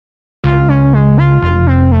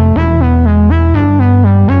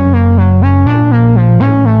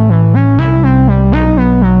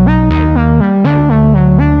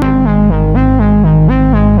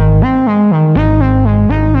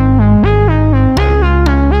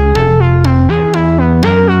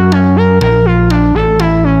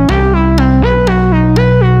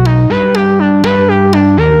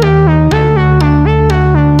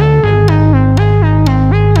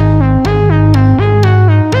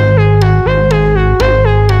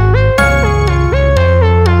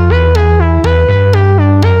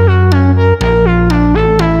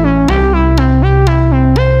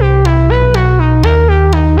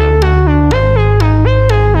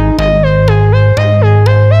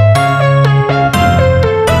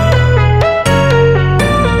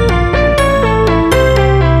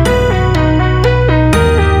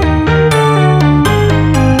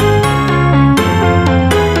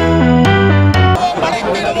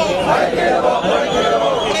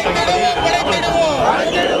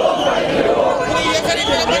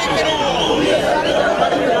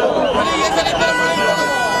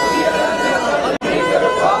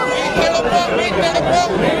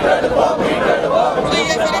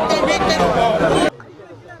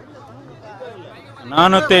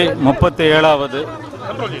437வது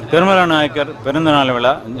திருமலை நாயக்கர் பிறந்தநாள்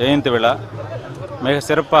விழா ஜெயந்தி விழா மிக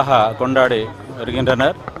சிறப்பாக கொண்டாடி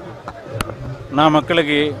வருகின்றனர். நான்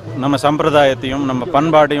மக்களுக்கு நம்ம சம்பிரதாயத்தையும் நம்ம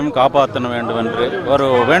பண்பாட்டையும் காப்பாற்ற வேண்டும் என்று ஒரு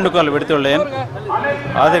வேண்டுகோள் விடுத்துள்ளேன்.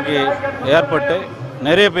 அதுக்கு ஏற்பட்டு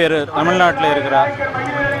நிறைய பேர் தமிழ்நாட்டில் இருக்கிற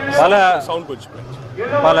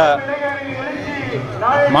பல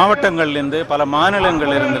மாவட்டங்களிலிருந்து பல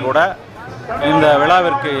மாநிலங்களிலிருந்து கூட இந்த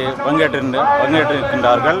விழாவிற்கு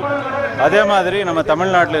பங்கேற்றிருக்கின்றார்கள். அதே மாதிரி நம்ம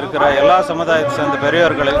தமிழ்நாட்டில் இருக்கிற எல்லா சமுதாயத்தை சேர்ந்த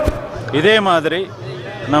பெரியவர்களை இதே மாதிரி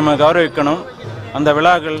நம்ம கௌரவிக்கணும். அந்த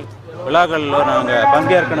விழாக்களில் நாங்கள்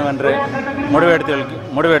பங்கேற்கணும் என்று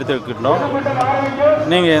முடிவெடுத்திருக்கின்றோம்.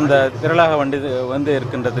 நீங்கள் இந்த திரளாக வந்து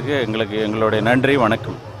இருக்கின்றதுக்கு எங்களுடைய நன்றி,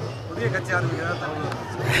 வணக்கம்.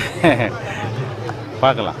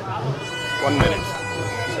 பார்க்கலாம்.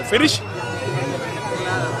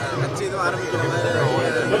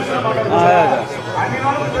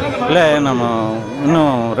 இல்லை, நம்ம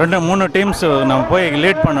இன்னும் 2-3 டீம்ஸ் நம்ம போய்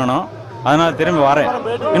லீட் பண்ணணும். அதனால் திரும்பி வரேன்.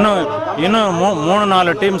 இன்னும்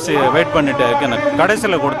 3-4 டீம்ஸ் வெயிட் பண்ணிட்டு எனக்கு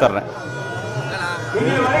கடைசியில் கொடுத்துட்றேன்.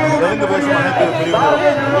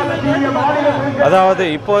 அதாவது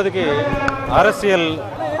இப்போதைக்கு அரசியல்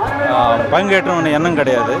பங்கேற்றவன் எண்ணம்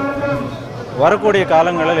கிடையாது. வரக்கூடிய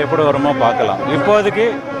காலங்களில் எப்படி வருமோ பார்க்கலாம். இப்போதைக்கு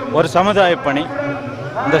ஒரு சமுதாய பணி,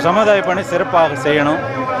 இந்த சமுதாய பணி சிறப்பாக செய்யணும்.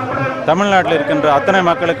 தமிழ்நாட்டில் இருக்கின்ற அத்தனை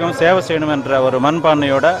மக்களுக்கும் சேவை செய்யணும் என்ற ஒரு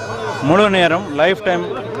மண்பான்மையோட முழு நேரம் லைஃப் டைம்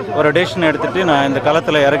ஒரு டெசிஷன் எடுத்துகிட்டு நான் இந்த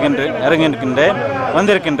களத்தில்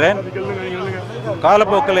வந்திருக்கின்றேன்.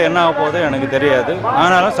 காலப்போக்கில் என்ன ஆக போதோ எனக்கு தெரியாது.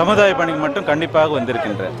 ஆனாலும் சமுதாய பணிக்கு மட்டும் கண்டிப்பாக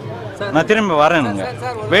வந்திருக்கின்றேன். நான் திரும்ப வரேனுங்க.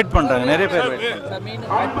 வெயிட் பண்ணுறாங்க, நிறைய பேர் வெயிட் பண்ணுறாங்க.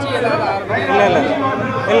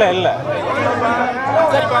 இல்லை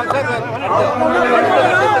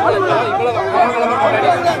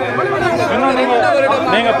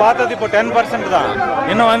நீங்கள் பார்த்தது இப்போ 10% தான்.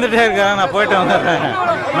 இன்னும் வந்துட்டே இருக்கேன். நான் போயிட்டு வந்துடுறேன்.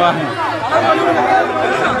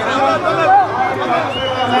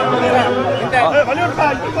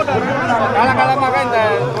 காலகாலமாக இந்த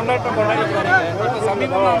கொண்டாட்டம்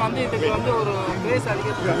சமீபமாக வந்து இதுக்கு வந்து ஒரு கிரேஸ்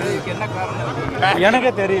அதிகரிக்கிறதுக்கு என்ன காரணம்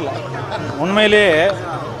எனக்கே தெரியல. உண்மையிலேயே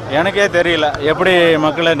எனக்கே தெரியல. எப்படி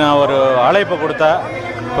மக்களை நான் ஒரு அழைப்பு கொடுத்தா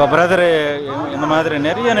இப்போ பிரதரு இந்த மாதிரி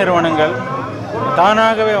நிறைய நிறுவனங்கள்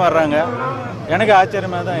தானாகவே வர்றாங்க. எனக்கு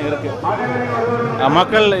ஆச்சரியமாக தான் இருக்குது.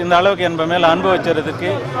 மக்கள் இந்த அளவுக்கு என்ப மேல் அன்பு வச்சுறதுக்கு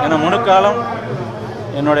என்னை முழுக்காலம்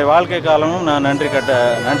என்னுடைய வாழ்க்கை காலமும் நான் நன்றி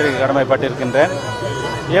கடமைப்பட்டிருக்கின்றேன்.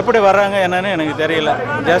 எப்படி வர்றாங்க என்னன்னு எனக்கு தெரியல.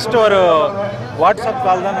 ஜஸ்ட் ஒரு வாட்ஸ்அப்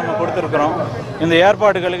கால் தான் நம்ம கொடுத்துருக்குறோம். இந்த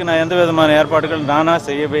ஏற்பாடுகளுக்கு நான் எந்த விதமான ஏற்பாடுகள் நானாக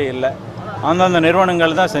செய்யவே இல்லை. அந்தந்த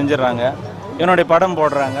நிறுவனங்கள் தான் செஞ்சிடறாங்க. என்னுடைய படம்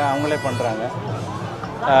போடுறாங்க, அவங்களே பண்ணுறாங்க.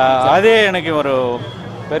 அதே எனக்கு ஒரு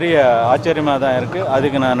பெரிய ஆச்சரியமாக தான் இருக்குது.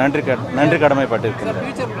 அதுக்கு நான் நன்றி கடமைப்பட்டிருக்கின்றேன்.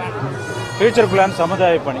 ஃபியூச்சர் பிளான்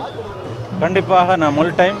சமுதாய பணி கண்டிப்பாக நான்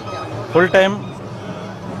full time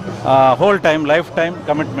whole time life time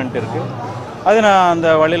commitment இருக்குது. அது நான் அந்த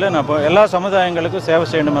வழியில் நான் எல்லா சமுதாயங்களுக்கும் சேவை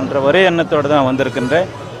செய்யணுமென்ற ஒரே எண்ணத்தோடு தான் வந்திருக்கின்றேன்.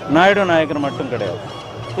 நாயுடு நாயக்கர் மட்டும் கிடையாது.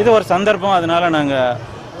 இது ஒரு சந்தர்ப்பம். அதனால் நாங்கள்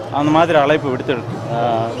அந்த மாதிரி அழைப்பு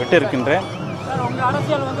விட்டிருக்கின்றேன்.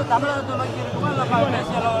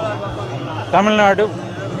 தமிழ்நாடு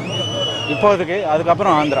இப்போதைக்கு,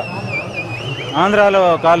 அதுக்கப்புறம் ஆந்திராவில்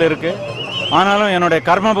கால் இருக்குது. ஆனாலும் என்னுடைய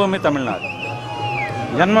கர்மபூமி தமிழ்நாடு.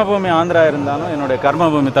 ஜன்மபூமி ஆந்திரா இருந்தாலும் என்னுடைய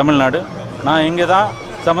கர்மபூமி தமிழ்நாடு. நான் இங்கே தான்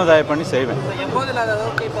சமுதாய பணி செய்வேன்.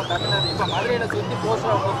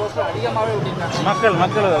 மக்கள்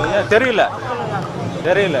தெரியல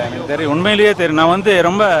எனக்கு தெரியும். உண்மையிலேயே தெரியும். நான் வந்து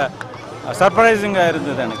ரொம்ப சர்ப்ரைசிங்காக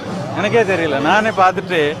இருந்தது. எனக்கே தெரியல. நானே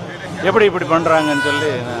பார்த்துட்டு எப்படி இப்படி பண்ணுறாங்கன்னு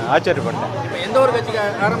சொல்லி நான் ஆச்சரியப்பட்டேன். எந்த ஒரு கட்சி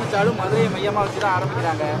ஆரம்பித்தாலும் மதுரையை மையமாக வச்சு தான்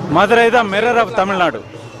ஆரம்பிக்கிறாங்க. மதுரை தான் மிரர் ஆஃப்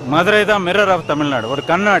தமிழ்நாடு. ஒரு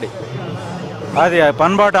கண்ணாடி. அது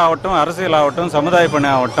பண்பாட்டு ஆகட்டும், அரசியல் ஆகட்டும், சமுதாய பணி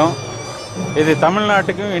ஆகட்டும், இது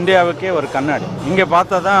தமிழ்நாட்டுக்கும் இந்தியாவுக்கே ஒரு கண்ணாடி. இங்கே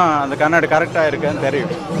பார்த்தா தான் அந்த கண்ணாடி கரெக்டாக இருக்குன்னு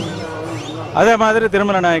தெரியும். அதே மாதிரி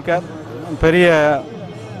திருமலை நாயக்கர் பெரிய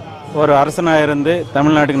ஒரு அரசனாக இருந்து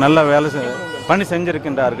தமிழ்நாட்டுக்கு நல்ல பணி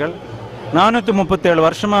செஞ்சிருக்கின்றார்கள். 437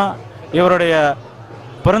 வருஷமாக இவருடைய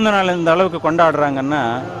பிறந்தநாள் இந்த அளவுக்கு கொண்டாடுறாங்கன்னா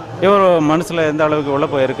இவர் மனசில் எந்த அளவுக்கு உள்ள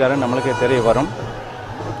போயிருக்காருன்னு நம்மளுக்கே தெரிய வரும்.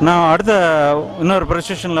 நான் அடுத்த இன்னொரு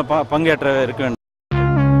ப்ரொசஷனில் பங்கேற்ற இருக்க வேண்டும்.